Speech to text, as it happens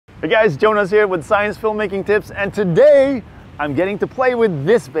Hey guys, Jonas here with Science Filmmaking Tips, and today I'm getting to play with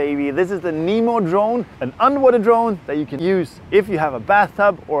this baby. This is the Nemo drone, an underwater drone that you can use if you have a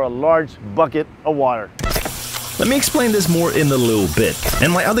bathtub or a large bucket of water. Let me explain this more in a little bit.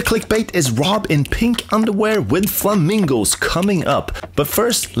 And my other clickbait is Rob in pink underwear with flamingos coming up. But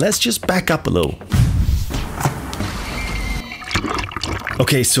first, let's just back up a little.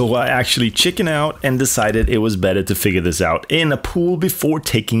 Okay, so I actually chickened out and decided it was better to figure this out in a pool before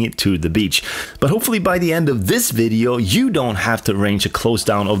taking it to the beach. But hopefully by the end of this video, you don't have to arrange a close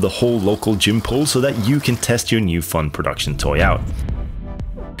down of the whole local gym pool so that you can test your new fun production toy out.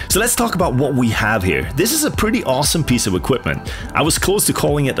 So let's talk about what we have here. This is a pretty awesome piece of equipment. I was close to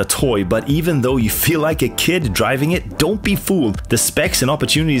calling it a toy, but even though you feel like a kid driving it, don't be fooled. The specs and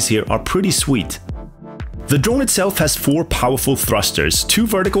opportunities here are pretty sweet. The drone itself has 4 powerful thrusters, 2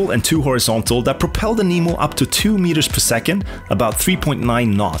 vertical and 2 horizontal, that propel the Nemo up to 2 meters per second, about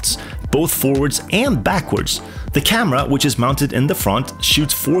 3.9 knots, both forwards and backwards. The camera, which is mounted in the front,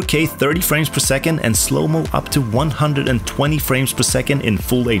 shoots 4K 30 frames per second and slow-mo up to 120 frames per second in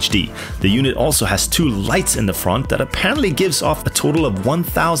full HD. The unit also has 2 lights in the front that apparently gives off a total of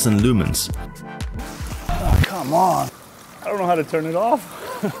 1000 lumens. Oh, come on. I don't know how to turn it off.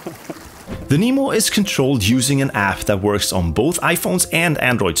 The Nemo is controlled using an app that works on both iPhones and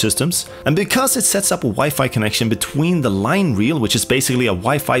Android systems, and because it sets up a Wi-Fi connection between the line reel, which is basically a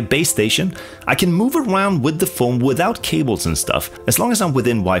Wi-Fi base station, I can move around with the phone without cables and stuff, as long as I'm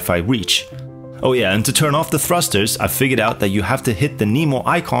within Wi-Fi reach. Oh yeah, and to turn off the thrusters, I figured out that you have to hit the Nemo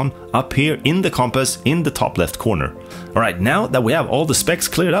icon up here in the compass in the top left corner. Alright, now that we have all the specs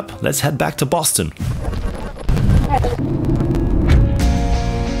cleared up, let's head back to Boston.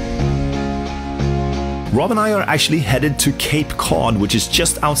 Rob and I are actually headed to Cape Cod, which is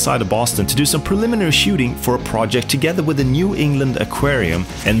just outside of Boston, to do some preliminary shooting for a project together with the New England Aquarium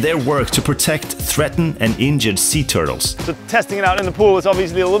and their work to protect threatened and injured sea turtles. So testing it out in the pool is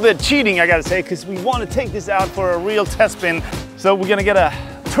obviously a little bit cheating, I gotta say, because we want to take this out for a real test spin. So we're gonna get a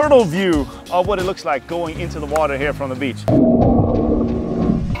turtle view of what it looks like going into the water here from the beach.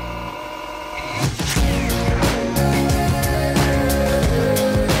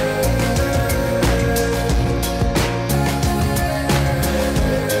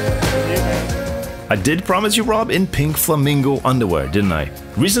 I did promise you Rob in pink flamingo underwear, didn't I?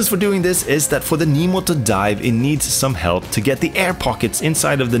 Reasons for doing this is that for the Nemo to dive, it needs some help to get the air pockets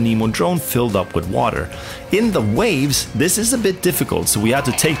inside of the Nemo drone filled up with water. In the waves, this is a bit difficult, so we had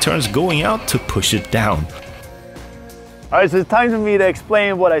to take turns going out to push it down. Alright, so it's time for me to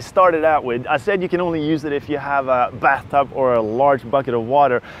explain what I started out with. I said you can only use it if you have a bathtub or a large bucket of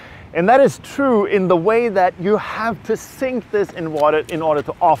water. And that is true in the way that you have to sink this in water in order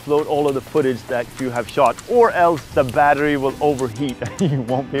to offload all of the footage that you have shot, or else the battery will overheat and you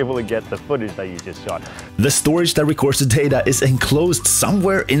won't be able to get the footage that you just shot. The storage that records the data is enclosed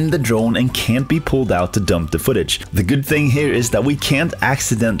somewhere in the drone and can't be pulled out to dump the footage. The good thing here is that we can't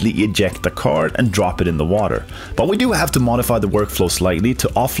accidentally eject the card and drop it in the water. But we do have to modify the workflow slightly to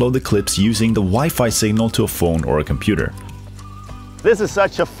offload the clips using the Wi-Fi signal to a phone or a computer. This is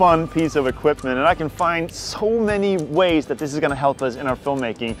such a fun piece of equipment, and I can find so many ways that this is going to help us in our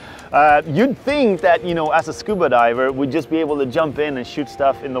filmmaking. You'd think that, you know, as a scuba diver, we'd just be able to jump in and shoot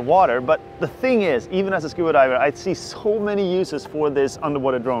stuff in the water. But the thing is, even as a scuba diver, I see so many uses for this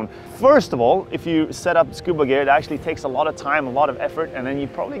underwater drone. First of all, if you set up scuba gear, it actually takes a lot of time, a lot of effort, and then you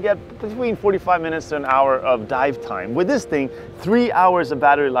probably get between 45 minutes to an hour of dive time. With this thing, 3 hours of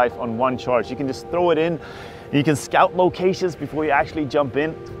battery life on one charge. You can just throw it in. You can scout locations before you actually jump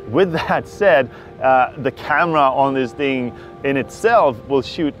in. With that said, the camera on this thing in itself will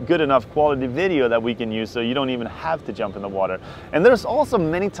shoot good enough quality video that we can use, so you don't even have to jump in the water. And there's also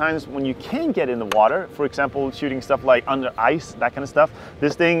many times when you can get in the water, for example, shooting stuff like under ice, that kind of stuff.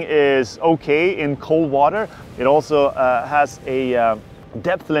 This thing is okay in cold water. It also has a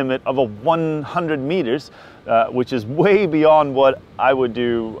depth limit of 100 meters, which is way beyond what I would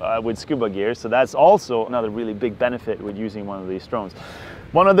do with scuba gear. So that's also another really big benefit with using one of these drones.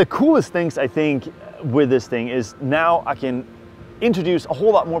 One of the coolest things I think with this thing is now I can introduce a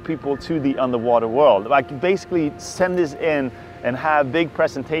whole lot more people to the underwater world. I can basically send this in and have big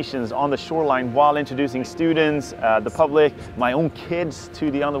presentations on the shoreline while introducing students, the public, my own kids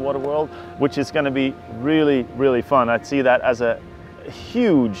to the underwater world, which is going to be really, really fun. I see that as a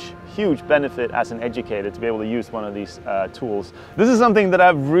huge benefit as an educator to be able to use one of these tools. This is something that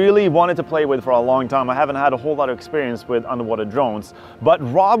I've really wanted to play with for a long time. I haven't had a whole lot of experience with underwater drones, but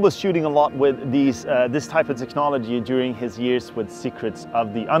Rob was shooting a lot with this type of technology during his years with Secrets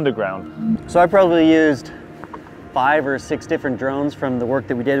of the Underground. So I probably used 5 or 6 different drones from the work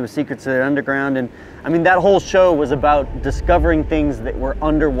that we did with Secrets of the Underground. And I mean, that whole show was about discovering things that were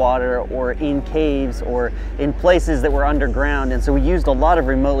underwater or in caves or in places that were underground. And so we used a lot of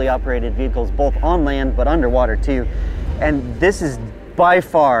remotely operated vehicles, both on land but underwater too. And this is by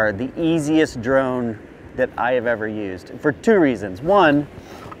far the easiest drone that I have ever used for 2 reasons. One,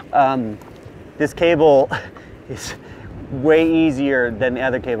 this cable is way easier than the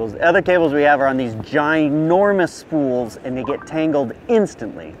other cables. The other cables we have are on these ginormous spools and they get tangled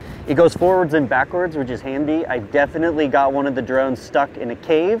instantly. It goes forwards and backwards, which is handy. I definitely got one of the drones stuck in a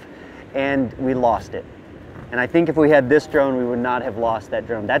cave and we lost it. And I think if we had this drone, we would not have lost that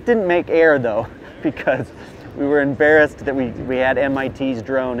drone. That didn't make air though, because we were embarrassed that we had MIT's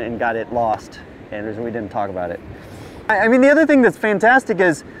drone and got it lost, and we didn't talk about it. I mean, the other thing that's fantastic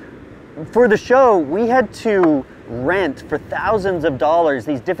is, for the show, we had to rent for thousands of dollars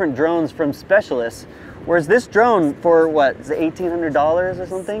these different drones from specialists, whereas this drone for what, is it $1,800 or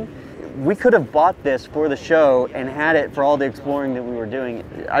something? We could have bought this for the show and had it for all the exploring that we were doing.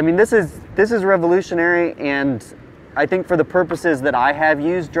 I mean, this is revolutionary, and I think for the purposes that I have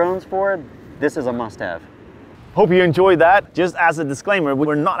used drones for, this is a must-have. Hope you enjoyed that. Just as a disclaimer,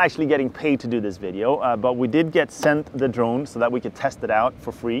 we're not actually getting paid to do this video, but we did get sent the drone so that we could test it out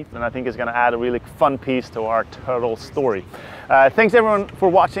for free. And I think it's gonna add a really fun piece to our turtle story. Thanks everyone for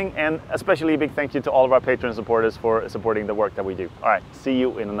watching, and especially a big thank you to all of our Patreon supporters for supporting the work that we do. All right, see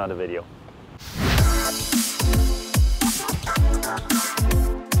you in another video.